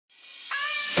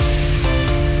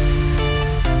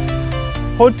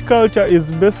Horticulture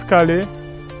is basically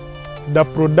the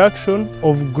production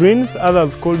of greens.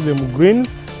 Others call them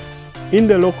greens. In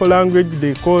the local language,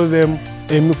 they call them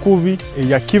emikubi,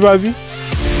 yakibabi.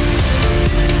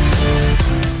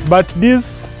 But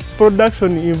this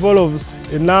production involves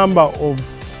a number of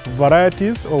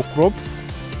varieties or crops,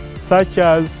 such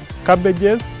as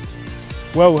cabbages,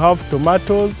 where we have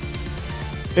tomatoes,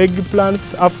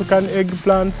 eggplants, African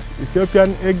eggplants,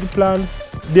 Ethiopian eggplants,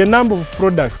 the number of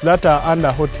products that are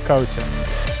under horticulture.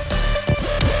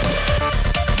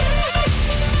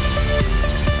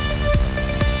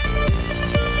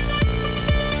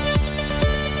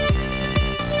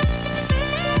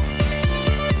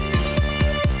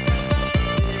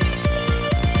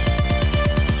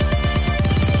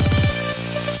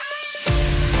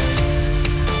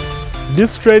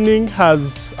 This training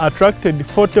has attracted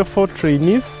 44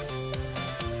 trainees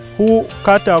who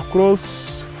cut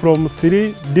across from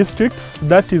 3 districts,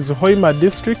 that is Hoima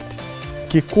district,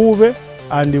 Kikuve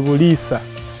and Bulisa.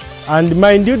 And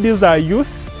mind you, these are youth,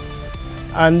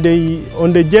 and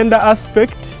on the gender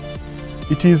aspect,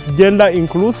 it is gender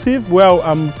inclusive, where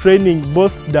I'm training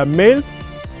both the male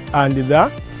and the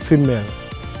female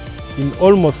in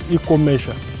almost equal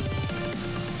measure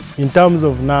in terms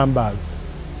of numbers.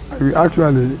 We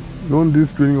actually known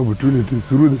this training opportunity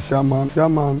through the shaman.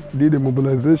 Shaman did a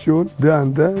mobilization there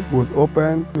and then, was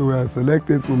open. We were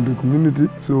selected from the community,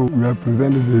 so we have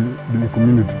presented the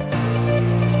community.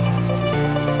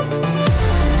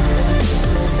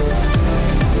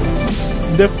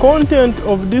 The content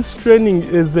of this training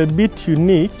is a bit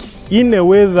unique in a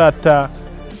way that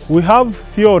we have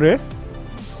theory,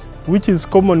 which is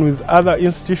common with other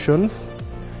institutions,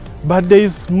 but there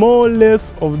is more or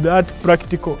less of that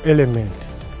practical element.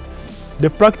 The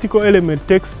practical element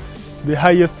takes the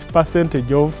highest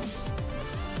percentage of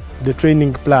the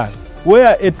training plan,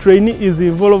 where a trainee is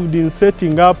involved in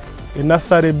setting up a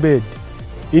nursery bed,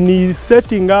 in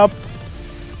setting up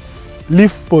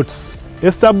leaf pots,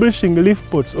 establishing leaf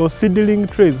pots or seedling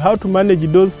trays, how to manage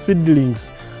those seedlings,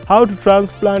 how to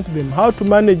transplant them, how to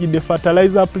manage the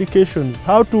fertilizer applications,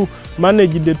 how to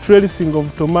manage the trellising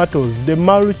of tomatoes, the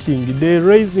mulching, the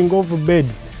raising of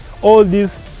beds. All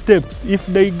these steps, if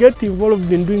they get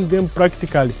involved in doing them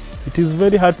practically, it is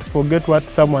very hard to forget what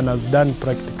someone has done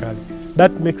practically.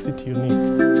 That makes it unique.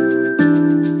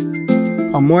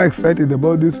 I'm more excited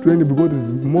about this training because it's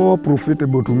more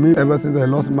profitable to me. Ever since I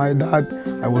lost my dad,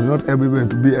 I was not able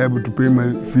to be able to pay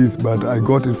my fees, but I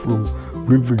got it from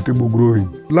green vegetable growing.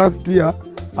 Last year,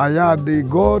 they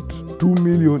got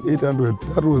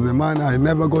 2,800,000. That was the money I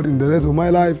never got in the rest of my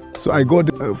life. So I got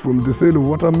it from the sale of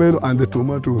watermelon and the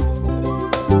tomatoes.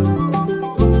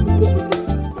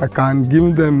 I can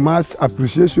give them much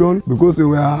appreciation because they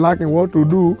were lacking what to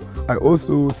do. I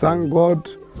also thank God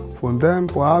for them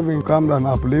for having come and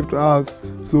uplift us.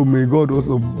 So may God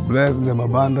also bless them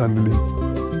abundantly.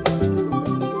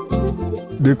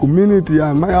 The community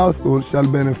and my household shall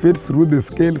benefit through the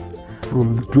skills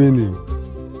from the training.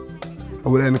 I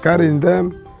will encourage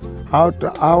them how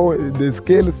the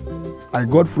skills I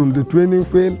got from the training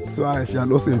field, so I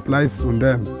shall also imply from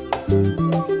them.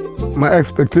 My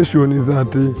expectation is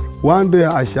that one day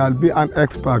I shall be an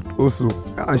expert also.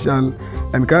 I shall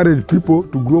encourage people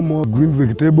to grow more green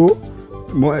vegetable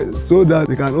so that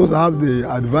they can also have the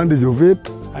advantage of it.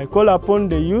 I call upon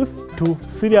the youth to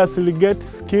seriously get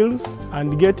skills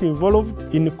and get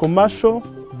involved in commercial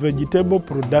vegetable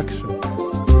production.